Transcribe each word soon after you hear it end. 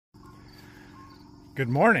Good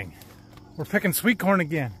morning. We're picking sweet corn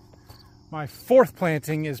again. My fourth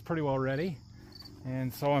planting is pretty well ready,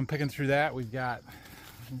 and so I'm picking through that. We've got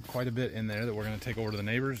quite a bit in there that we're going to take over to the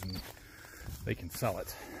neighbors and they can sell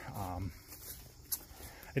it. I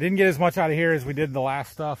didn't get as much out of here as we did the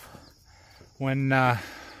last stuff. When I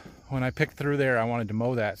picked through there, I wanted to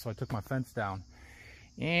mow that, so I took my fence down,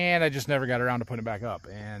 and I just never got around to putting it back up.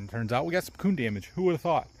 And turns out we got some coon damage. Who would have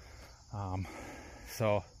thought?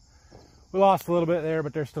 So we lost a little bit there,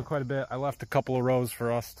 but there's still quite a bit. I left a couple of rows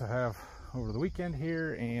for us to have over the weekend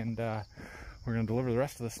here, and we're going to deliver the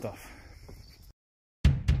rest of this stuff.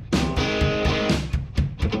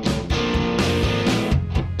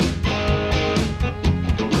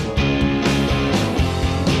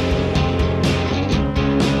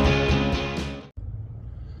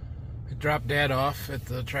 I dropped Dad off at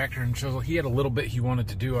the tractor and chisel. He had a little bit he wanted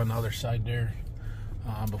to do on the other side there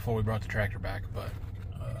before we brought the tractor back, but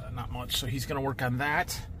not much. So he's going to work on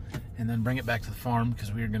that and then bring it back to the farm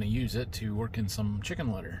because we are going to use it to work in some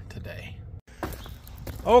chicken litter today.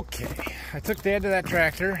 Okay, I took Dad to that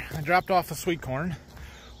tractor. I dropped off the sweet corn.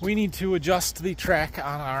 We need to adjust the track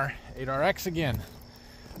on our 8RX again.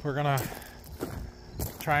 We're going to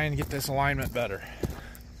try and get this alignment better.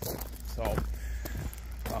 So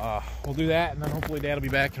we'll do that, and then hopefully Dad will be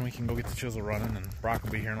back and we can go get the chisel running, and Brock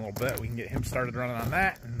will be here in a little bit. We can get him started running on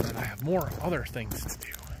that, and then I have more other things to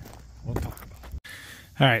do we'll talk about.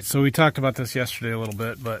 All right, so we talked about this yesterday a little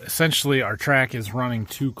bit, but essentially our track is running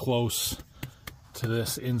too close to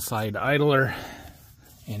this inside idler,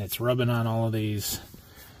 and it's rubbing on all of these.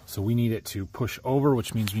 So we need it to push over,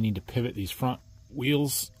 which means we need to pivot these front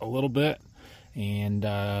wheels a little bit. And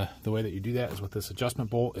the way that you do that is with this adjustment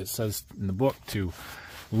bolt. It says in the book to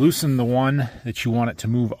loosen the one that you want it to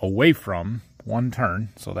move away from, one turn,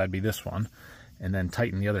 so that'd be this one, and then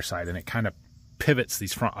tighten the other side, and it kind of pivots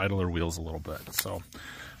these front idler wheels a little bit. So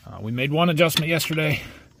we made one adjustment yesterday.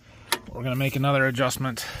 We're going to make another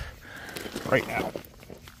adjustment right now.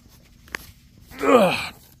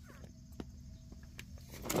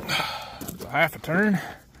 Half a turn.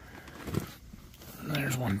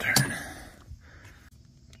 There's one turn.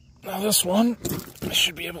 Now this one, I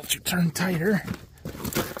should be able to turn tighter.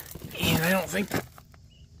 And I don't think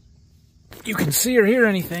you can see or hear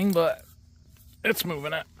anything, but it's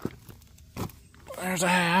moving it. There's a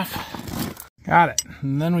half. Got it.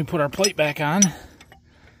 And then we put our plate back on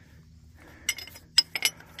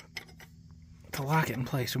to lock it in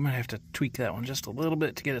place. We might have to tweak that one just a little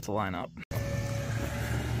bit to get it to line up.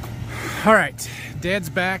 All right,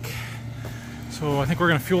 Dad's back. So I think we're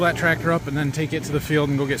going to fuel that tractor up and then take it to the field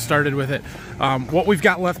and go get started with it. What we've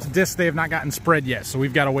got left to disc, they have not gotten spread yet, so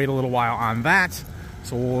we've got to wait a little while on that.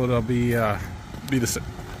 So it'll be this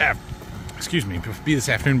afternoon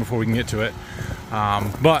before we can get to it.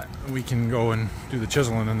 But we can go and do the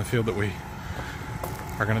chiseling in the field that we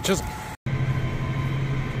are going to chisel.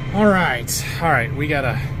 All right,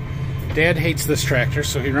 Dad hates this tractor,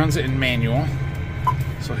 so he runs it in manual.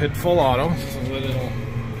 So hit full auto so that it'll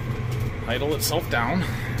idle itself down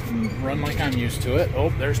and run like I'm used to it. Oh,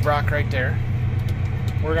 there's Brock right there.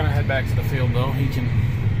 We're gonna head back to the field though. He can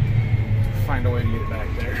find a way to get it back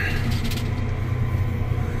there.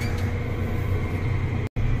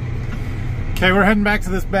 Okay, we're heading back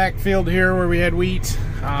to this back field here where we had wheat.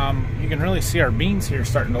 You can really see our beans here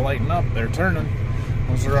starting to lighten up. They're turning.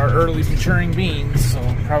 Those are our early maturing beans,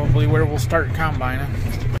 so probably where we'll start combining.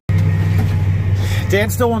 Dad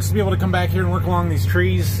still wants to be able to come back here and work along these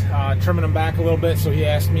trees, trimming them back a little bit, so he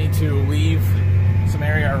asked me to leave some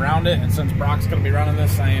area around it, and since Brock's going to be running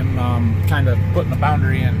this, I am kind of putting a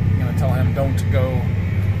boundary in. I'm going to tell him don't go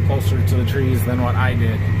closer to the trees than what I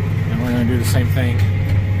did, and we're going to do the same thing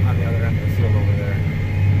on the other end of the field over there.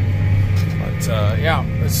 But yeah,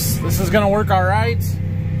 this is going to work all right.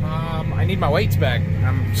 I need my weights back.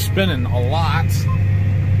 I'm spinning a lot,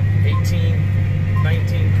 18,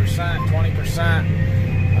 19%,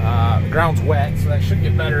 20%. The ground's wet, so that should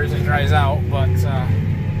get better as it dries out, but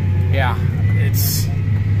yeah,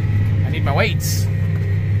 I need my weights.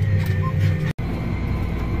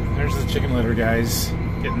 There's the chicken litter guys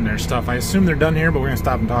getting their stuff. I assume they're done here, but we're gonna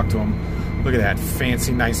stop and talk to them. Look at that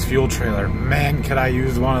fancy, nice fuel trailer. Man, could I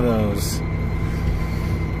use one of those.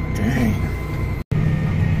 Dang.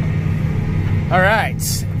 All right,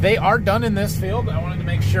 they are done in this field. I wanted to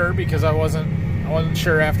make sure because I wasn't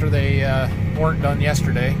sure after they weren't done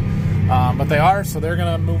yesterday, but they are. So they're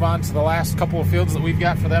gonna move on to the last couple of fields that we've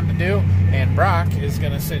got for them to do, and Brock is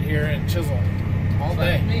gonna sit here and chisel all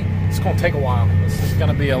day. It's gonna take a while. This is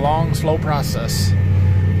gonna be a long, slow process.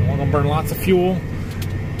 We're gonna burn lots of fuel,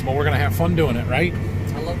 but we're gonna have fun doing it, right?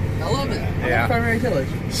 I love it. I love yeah. primary tillage.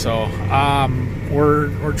 So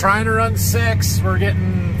We're trying to run 6. We're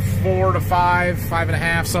getting 4 to 5,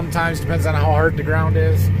 5.5 sometimes, depends on how hard the ground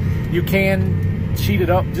is. You can cheat it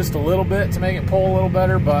up just a little bit to make it pull a little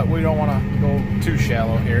better, but we don't want to go too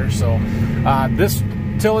shallow here. So this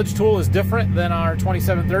tillage tool is different than our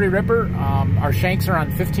 2730 ripper. Our shanks are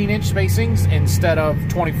on 15-inch spacings instead of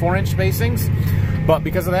 24-inch spacings, but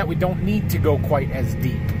because of that, we don't need to go quite as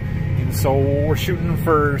deep. And so we're shooting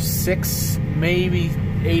for 6, maybe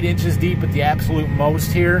 8 inches deep at the absolute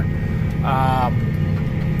most here,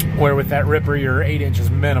 where with that ripper you're 8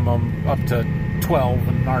 inches minimum, up to 12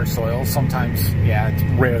 in our soil. Sometimes, yeah, it's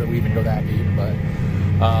rare that we even go that deep,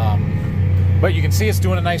 but you can see it's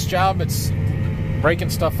doing a nice job. It's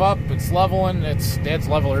breaking stuff up, it's leveling. Dad's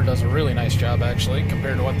leveler does a really nice job actually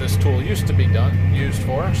compared to what this tool used to be used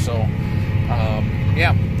for. So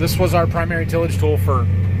yeah, this was our primary tillage tool for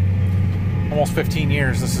almost 15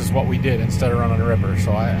 years. This is what we did instead of running a ripper,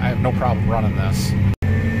 so I have no problem running this.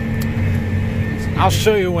 I'll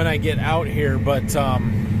show you when I get out here, but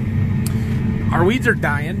our weeds are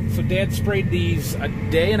dying. So Dad sprayed these a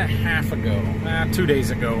day and a half ago, 2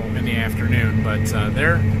 days ago in the afternoon, but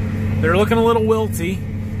they're looking a little wilty,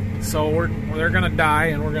 so they're gonna die,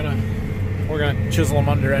 and we're gonna chisel them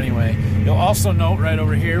under anyway. You'll also note right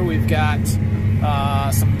over here we've got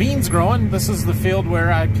some beans growing. This is the field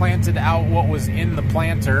where I planted out what was in the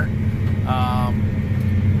planter,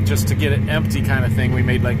 just to get it empty kind of thing. We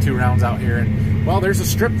made like 2 rounds out here, and well, there's a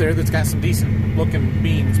strip there that's got some decent looking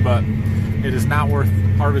beans, but it is not worth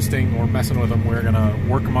harvesting or messing with them. We're gonna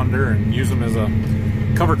work them under and use them as a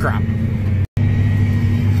cover crop.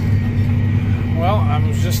 Well, I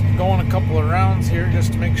was just going a couple of rounds here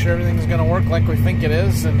just to make sure everything's gonna work like we think it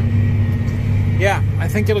is, and yeah, I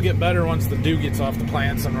think it'll get better once the dew gets off the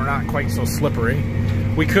plants and we're not quite so slippery.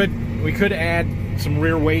 We could add some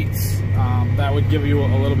rear weights. That would give you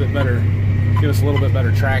a little bit better, give us a little bit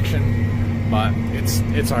better traction, but it's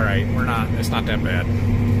all right. It's not that bad,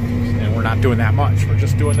 and we're not doing that much. We're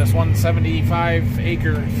just doing this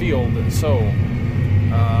 175-acre field, so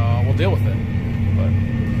we'll deal with it. But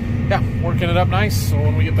yeah, working it up nice. So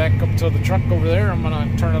when we get back up to the truck over there, I'm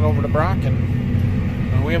gonna turn it over to Brock,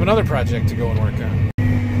 and we have another project to go and work on.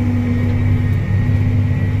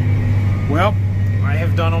 Well, I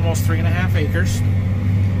have done almost 3.5 acres.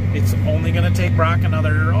 It's only going to take Brock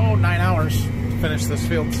another 9 hours to finish this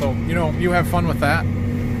field. So, you have fun with that.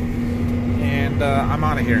 And I'm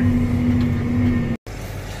out of here.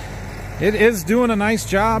 It is doing a nice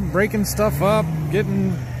job breaking stuff up,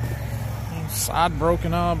 getting sod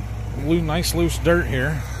broken up, nice loose dirt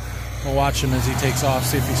here. We'll watch him as he takes off,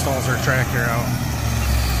 see if he stalls our tractor out.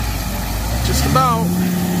 Just about.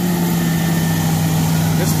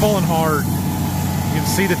 It's pulling hard. You can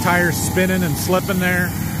see the tires spinning and slipping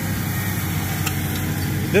there.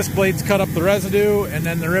 This blade's cut up the residue, and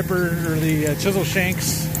then the ripper or the chisel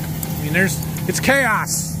shanks. I mean, it's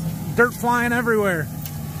chaos. Dirt flying everywhere.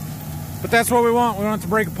 But that's what we want. We want it to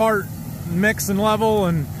break apart, mix and level,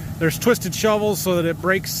 and there's twisted shovels so that it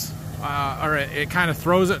breaks, or it kind of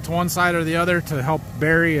throws it to one side or the other to help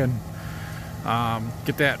bury and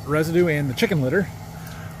get that residue and the chicken litter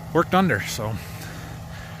worked under. So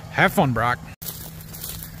have fun, Brock.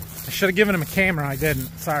 I should have given him a camera. I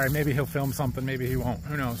didn't. Sorry, maybe he'll film something, maybe he won't.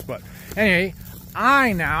 Who knows? But anyway,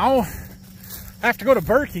 I now have to go to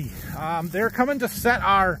Berkey. They're coming to set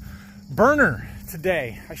our burner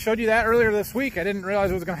today. I showed you that earlier this week. I didn't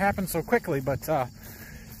realize it was going to happen so quickly, but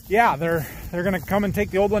yeah, they're going to come and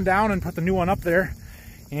take the old one down and put the new one up there.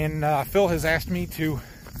 And Phil has asked me to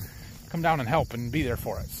come down and help and be there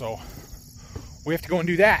for it. So we have to go and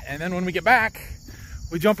do that. And then when we get back,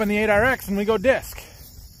 we jump in the 8RX and we go disc.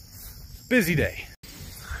 Busy day.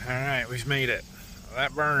 All right, we've made it.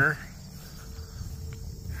 That burner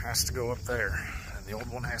has to go up there, and the old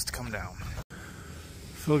one has to come down.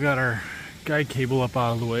 Phil got our guide cable up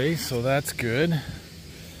out of the way, so that's good.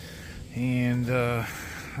 And I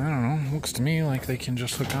don't know, looks to me like they can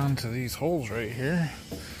just hook on to these holes right here,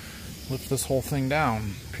 lift this whole thing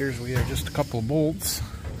down. Appears we have just a couple of bolts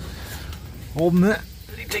holding it.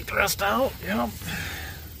 Did he take the rest out? Yep.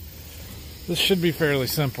 This should be fairly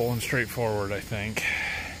simple and straightforward, I think.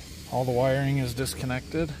 All the wiring is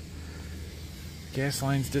disconnected. Gas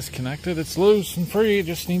line's disconnected. It's loose and free. It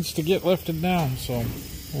just needs to get lifted down. So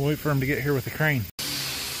we'll wait for him to get here with the crane.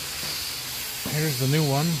 Here's the new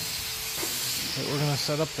one that we're going to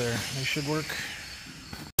set up there. They should work.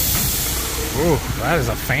 Ooh, that is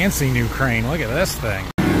a fancy new crane. Look at this thing.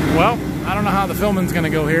 Well, I don't know how the filming's going to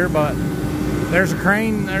go here, but there's a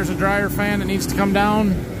crane, there's a dryer fan that needs to come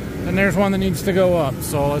down. And there's one that needs to go up,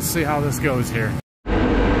 so let's see how this goes here.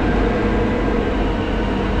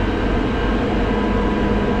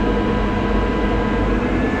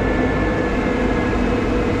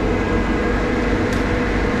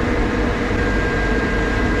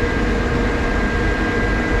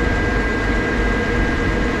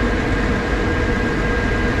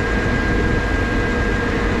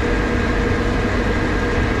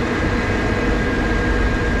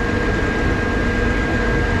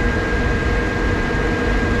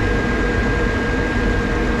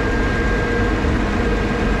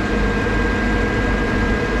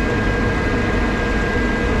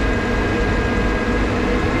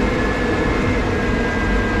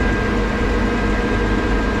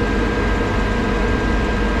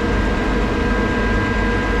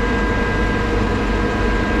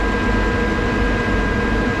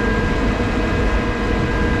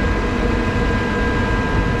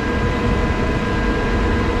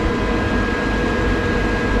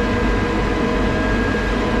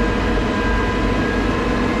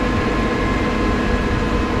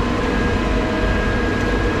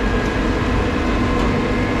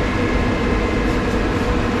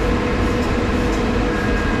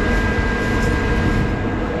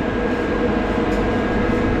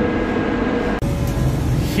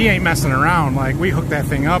 he ain't messing around. Like, we hook that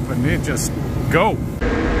thing up and it just go.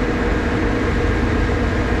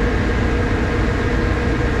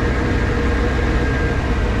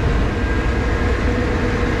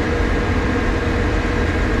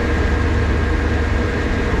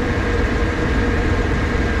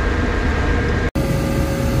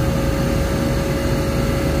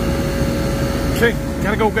 Okay,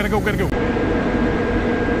 gotta go, gotta go, gotta go.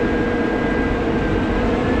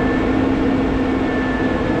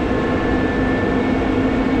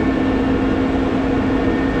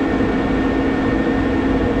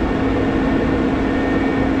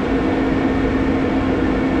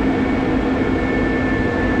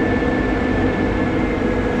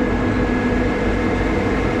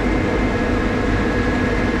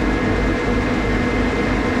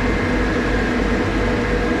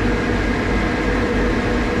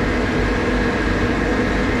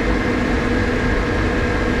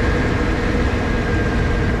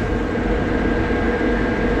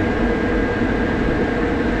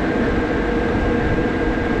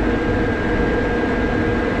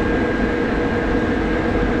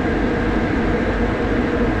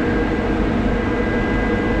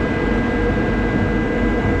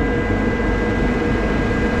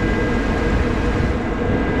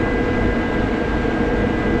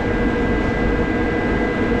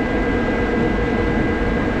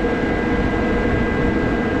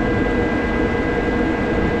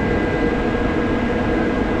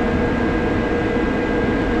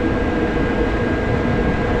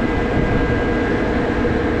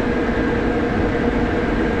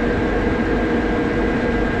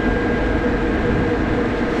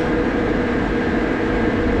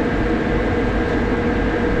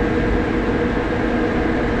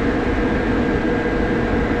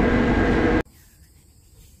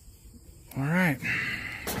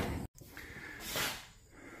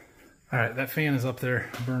 Alright, that fan is up there,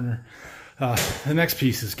 burner. The next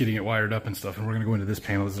piece is getting it wired up and stuff, and we're going to go into this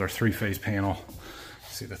panel. This is our three-phase panel.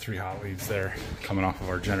 See the 3 hot leads there coming off of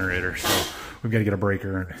our generator. So we've got to get a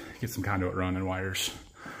breaker and get some conduit run and wires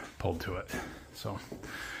pulled to it. So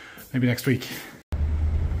maybe next week.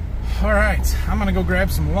 Alright, I'm going to go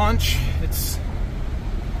grab some lunch. It's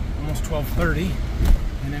almost 12:30,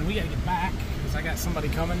 and then we got to get back because I got somebody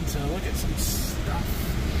coming to look at some stuff.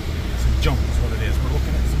 Some junk is what it is. We're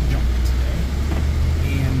looking at some junk today.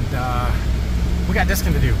 And we got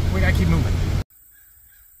disking to do. We got to keep moving.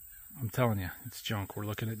 I'm telling you, it's junk. We're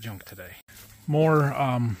looking at junk today. More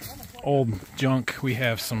old junk. We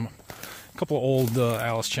have a couple of old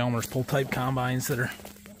Alice Chalmers pull type combines that are,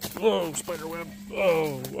 oh, spider web,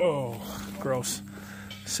 oh, gross.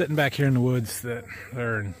 Sitting back here in the woods that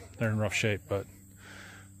they're in rough shape, but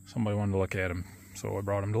somebody wanted to look at them, so I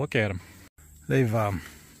brought them to look at them. They've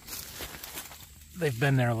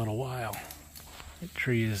been there a little while. The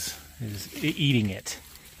tree is eating it.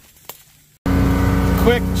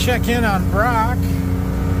 Quick check-in on Brock.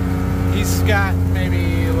 He's got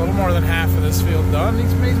maybe a little more than half of this field done.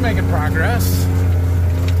 He's making progress.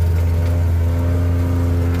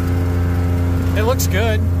 It looks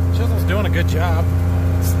good. Chisel's doing a good job.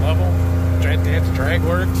 It's level. The drag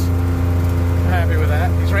works. I'm happy with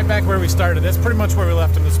that. He's right back where we started. That's pretty much where we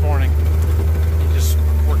left him this morning. He just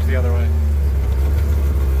worked the other way.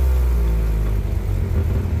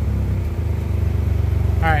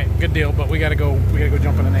 Alright, good deal, but we gotta go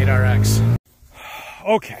jump in an 8RX.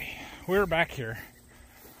 Okay, we're back here.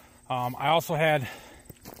 I also had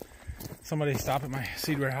somebody stop at my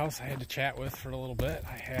seed warehouse I had to chat with for a little bit.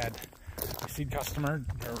 I had a seed customer,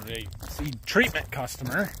 or a seed treatment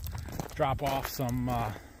customer, drop off some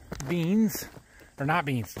beans, or not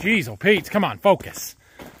beans, jeez, oh Pete, come on, focus.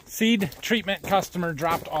 Seed treatment customer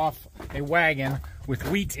dropped off a wagon with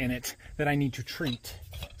wheat in it that I need to treat.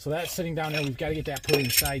 So that's sitting down there. We've got to get that put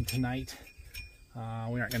inside tonight.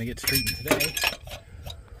 We aren't going to get to treating today.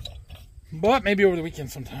 But maybe over the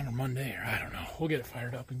weekend sometime, or Monday, or I don't know. We'll get it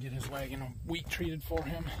fired up and get his wagon wheat treated for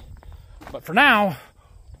him. But for now,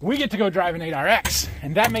 we get to go drive an 8RX,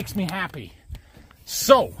 and that makes me happy.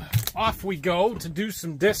 So, off we go to do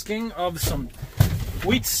some disking of some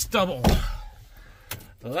wheat stubble.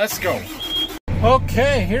 Let's go.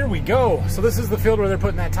 Okay, here we go. So this is the field where they're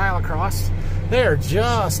putting that tile across. They're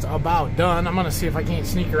just about done. I'm gonna see if I can't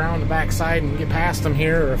sneak around the back side and get past them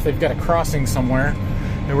here, or if they've got a crossing somewhere.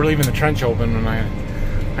 They were leaving the trench open, and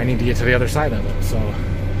I need to get to the other side of it. So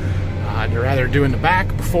I'd rather do in the back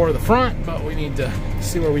before the front, but we need to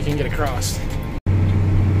see where we can get across.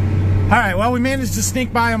 All right, well, we managed to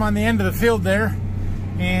sneak by them on the end of the field there,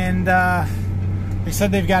 and they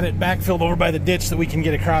said they've got it backfilled over by the ditch that we can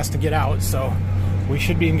get across to get out, so we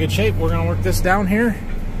should be in good shape. We're gonna work this down here,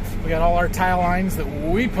 We got all our tile lines that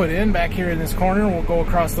we put in back here in this corner. We'll go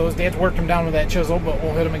across those. Dad's worked them down with that chisel, but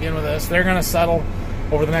we'll hit them again with this. They're going to settle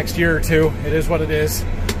over the next year or two. It is what it is.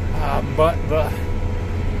 But the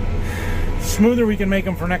smoother we can make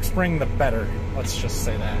them for next spring, the better. Let's just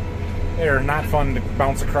say that. They're not fun to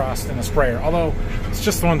bounce across in a sprayer. Although, it's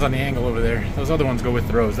just the ones on the angle over there. Those other ones go with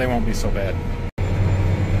the rows. They won't be so bad.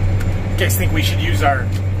 You guys think we should use our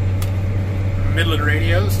Midland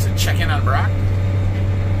Radios to check in on Brock?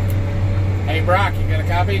 Hey Brock, you got a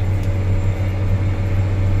copy?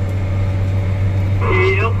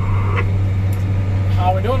 Yep.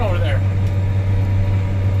 How are we doing over there?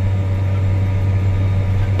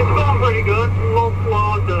 It's going pretty good. A little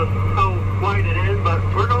slow to how wide it is, but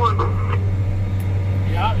we're going.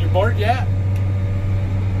 Yeah, you bored yet?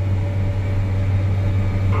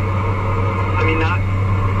 I mean, not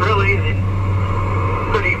really. It's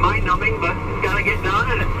pretty mind-numbing, but it's got to get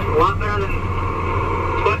done, and it's a lot better than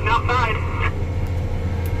sweating outside.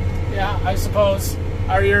 Yeah, I suppose.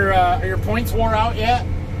 Are your points wore out yet?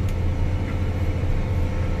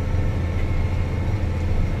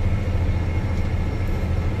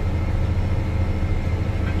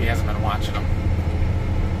 He hasn't been watching them.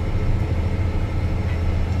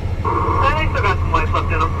 I still got some life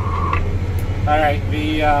left in them. All right,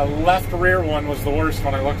 the left rear one was the worst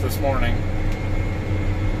when I looked this morning.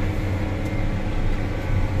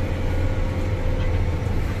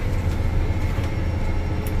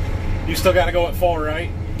 You still got to go at 4, right?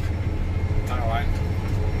 Tile line.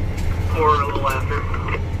 4 a little after.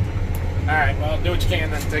 All right, well, do what you can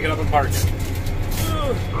then. Take it up and park it.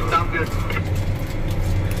 Sounds good.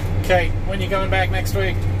 Okay, when you coming back next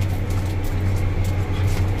week?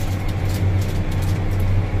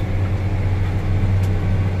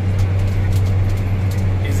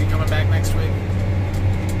 Is he coming back next week?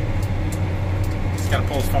 He's got to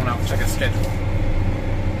pull his phone out and check his schedule.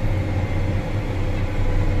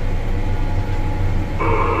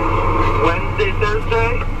 Wednesday,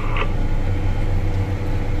 Thursday?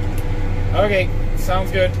 Okay,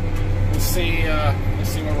 sounds good. We'll see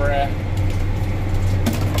where we're at.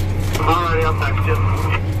 Alrighty, I'll text you.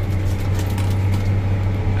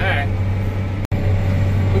 Alright.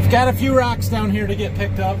 We've got a few rocks down here to get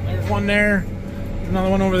picked up. There's one there. Another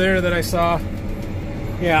one over there that I saw.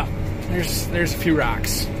 Yeah, there's a few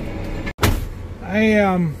rocks.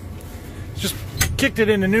 I just kicked it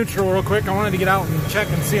into neutral real quick. I wanted to get out and check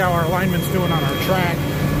and see how our alignment's doing on our track.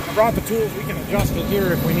 I brought the tools. We can adjust it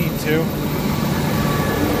here if we need to.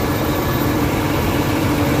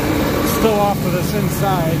 Still off to this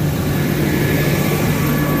inside.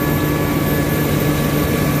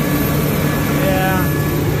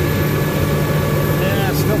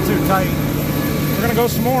 Yeah, still too tight. We're gonna go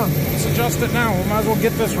some more. Let's adjust it now. We might as well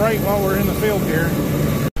get this right while we're in the field here.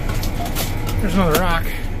 There's another rock.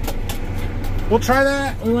 We'll try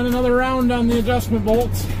that. We went another round on the adjustment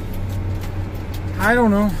bolts. I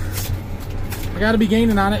don't know. I gotta be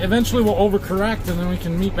gaining on it. Eventually we'll overcorrect and then we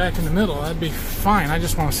can meet back in the middle. That'd be fine. I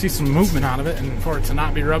just want to see some movement out of it and for it to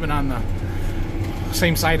not be rubbing on the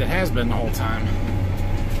same side it has been the whole time.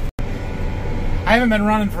 I haven't been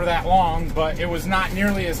running for that long, but it was not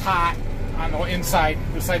nearly as hot on the inside,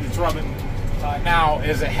 the side that's rubbing now,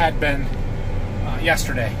 as it had been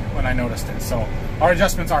yesterday when I noticed it. So our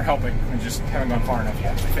adjustments are helping. We just haven't gone far enough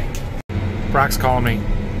yet, I think. Brock's calling me.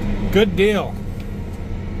 Good deal.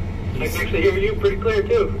 I can actually hear you pretty clear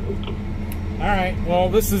too. Alright, well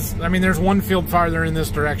this is, I mean there's one field farther in this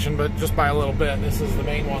direction, but just by a little bit. This is the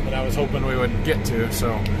main one that I was hoping we would get to,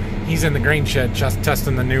 so he's in the grain shed just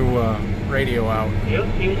testing the new radio out.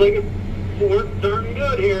 Yep, seems like it worked darn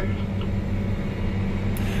good here.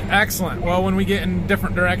 Excellent. Well, when we get in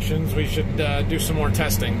different directions, we should do some more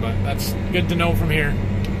testing, but that's good to know from here.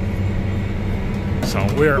 So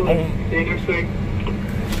we're on. Interesting.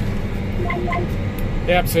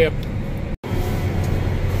 Yep, see ya.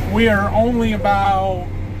 We are only about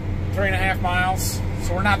 3.5 miles,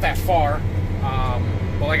 so we're not that far.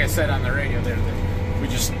 But like I said on the radio there,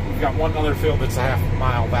 we've got one other field that's a half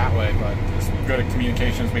mile that way, but as good at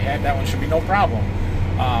communications we had, that one should be no problem.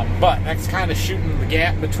 But that's kind of shooting the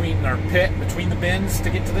gap between our pit, between the bins to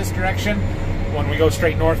get to this direction. When we go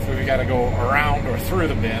straight north, we've got to go around or through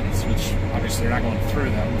the bins, which obviously you're not going through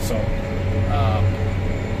them. So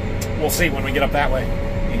we'll see when we get up that way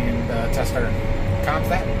and test our comps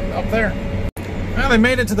that up there. Well, they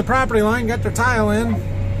made it to the property line, got their tile in.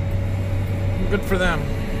 Good for them.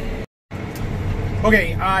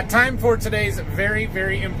 Okay, time for today's very,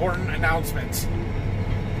 very important announcement.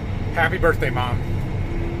 Happy birthday, Mom.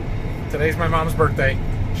 Today's my mom's birthday.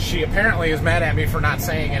 She apparently is mad at me for not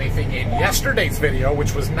saying anything in yesterday's video,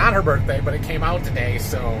 which was not her birthday, but it came out today,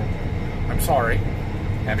 so I'm sorry.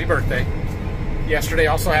 Happy birthday. Yesterday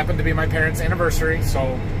also happened to be my parents' anniversary, so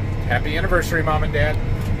happy anniversary, Mom and Dad.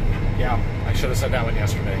 Yeah, I should have said that one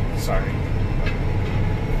yesterday. Sorry.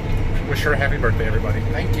 Wish her a happy birthday, everybody.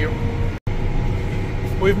 Thank you.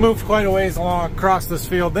 We've moved quite a ways along across this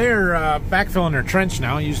field. They're backfilling their trench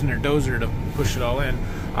now, using their dozer to push it all in.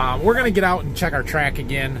 We're going to get out and check our track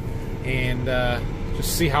again and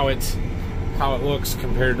just see how it looks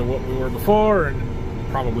compared to what we were before,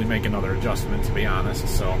 and probably make another adjustment, to be honest.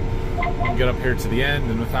 So we'll get up here to the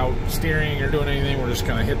end, and without steering or doing anything, we're just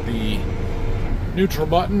going to hit the neutral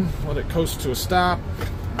button, let it coast to a stop,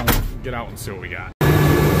 and we'll get out and see what we got.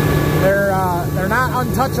 They're not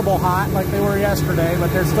untouchable hot like they were yesterday,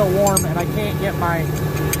 but they're still warm, and I can't get my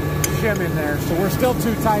shim in there, so we're still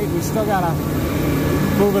too tight. We still gotta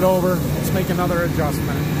move it over. Let's make another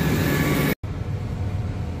adjustment.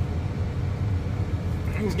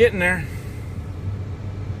 He's getting there.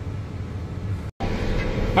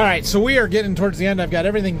 Alright, so we are getting towards the end. I've got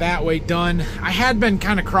everything that way done. I had been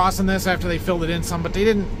kind of crossing this after they filled it in some, but they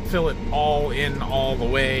didn't fill it all in all the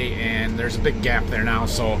way, and there's a big gap there now,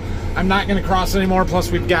 so I'm not going to cross it anymore.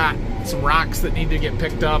 Plus, we've got some rocks that need to get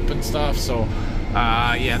picked up and stuff, so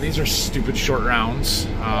yeah, these are stupid short rounds.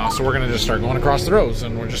 So we're going to just start going across the rows,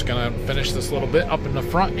 and we're just going to finish this little bit up in the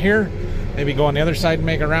front here. Maybe go on the other side and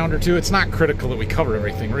make a round or two. It's not critical that we cover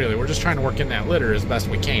everything, really. We're just trying to work in that litter as best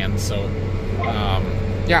we can, so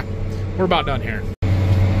yeah, we're about done here.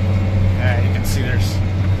 Yeah, you can see there's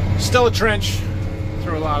still a trench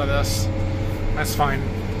through a lot of this. That's fine.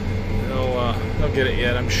 They'll get it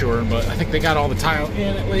yet, I'm sure, but I think they got all the tile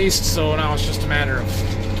in at least, so now it's just a matter of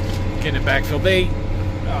getting it backfilled. They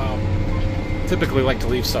typically like to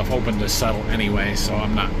leave stuff open to settle anyway, so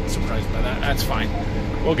I'm not surprised by that. That's fine.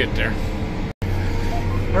 We'll get there.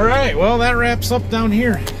 Alright, well, that wraps up down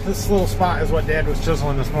here. This little spot is what Dad was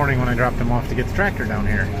chiseling this morning when I dropped him off to get the tractor down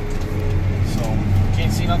here. So,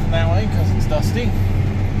 can't see nothing that way because it's dusty.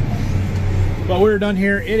 But we're done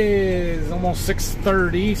here. It is almost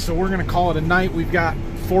 6:30, so we're going to call it a night. We've got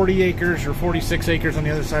 40 acres or 46 acres on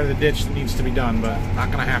the other side of the ditch that needs to be done, but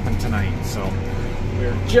not going to happen tonight. So,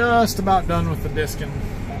 we're just about done with the discing.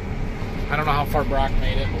 I don't know how far Brock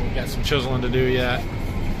made it, but we've got some chiseling to do yet.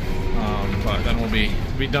 But then we'll be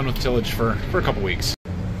done with tillage for a couple weeks.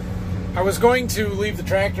 I was going to leave the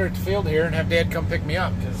tractor at the field here and have Dad come pick me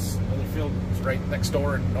up, because the other field is right next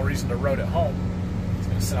door and no reason to road it home. He's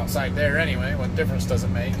going to sit outside there anyway. What difference does it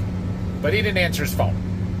make? But he didn't answer his phone,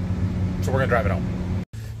 so we're going to drive it home.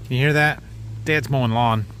 Can you hear that? Dad's mowing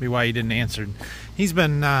lawn. Be why he didn't answer. He's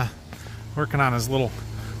been working on his little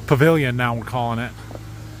pavilion now, we're calling it.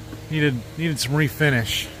 Needed some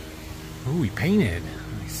refinish. Ooh, he painted.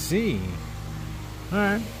 I see.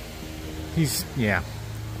 Alright. Yeah.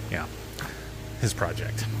 His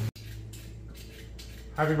project.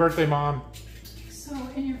 Happy birthday, Mom. So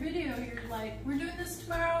in your video, you're like, we're doing this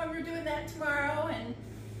tomorrow and we're doing that tomorrow, and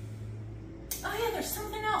oh yeah, there's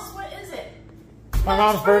something else. What is it? My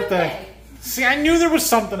mom's birthday. See, I knew there was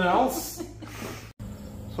something else.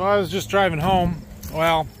 So I was just driving home.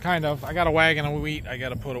 Well, kind of. I got a wagon of wheat I got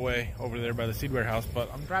to put away over there by the seed warehouse, but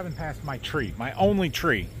I'm driving past my tree, my only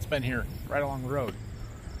tree. It's been here right along the road.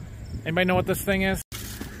 Anybody know what this thing is?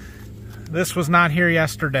 This was not here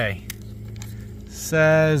yesterday. It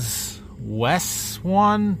says WES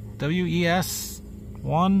 1, W-E-S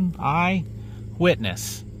 1, I,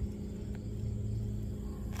 witness.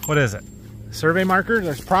 What is it? Survey marker?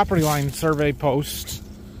 There's property line survey posts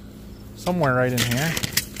somewhere right in here.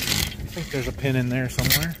 I think there's a pin in there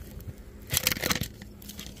somewhere.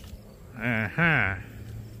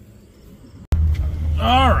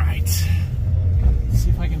 Alright. Let's see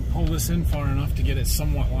if I can pull this in far enough to get it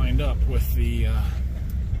somewhat lined up with the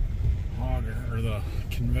auger, or the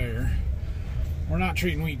conveyor. We're not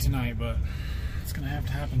treating wheat tonight, but it's going to have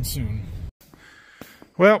to happen soon.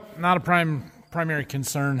 Well, not a primary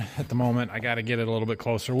concern at the moment. I got to get it a little bit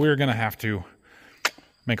closer. We're going to have to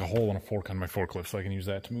make a hole in a fork on my forklift so I can use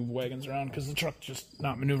that to move wagons around, because the truck's just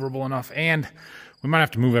not maneuverable enough, and we might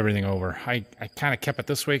have to move everything over. I kind of kept it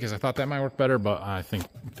this way because I thought that might work better, but I'm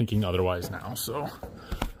thinking otherwise now. So,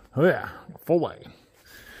 oh yeah, full wagon.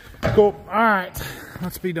 Cool. All right,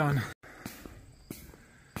 let's be done.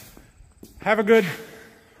 Have a good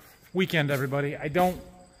weekend, everybody.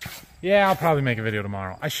 I'll probably make a video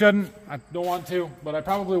tomorrow. I shouldn't. I don't want to, but I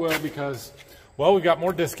probably will, because, well, we've got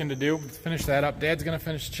more discing to do. Let's finish that up. Dad's going to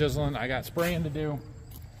finish chiseling. I got spraying to do.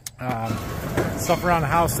 Stuff around the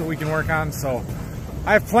house that we can work on. So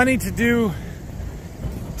I have plenty to do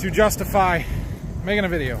to justify making a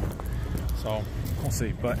video. So we'll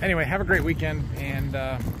see. But anyway, have a great weekend, and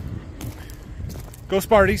go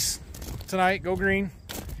Sparties tonight. Go green.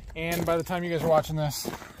 And by the time you guys are watching this,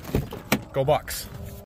 go Bucks.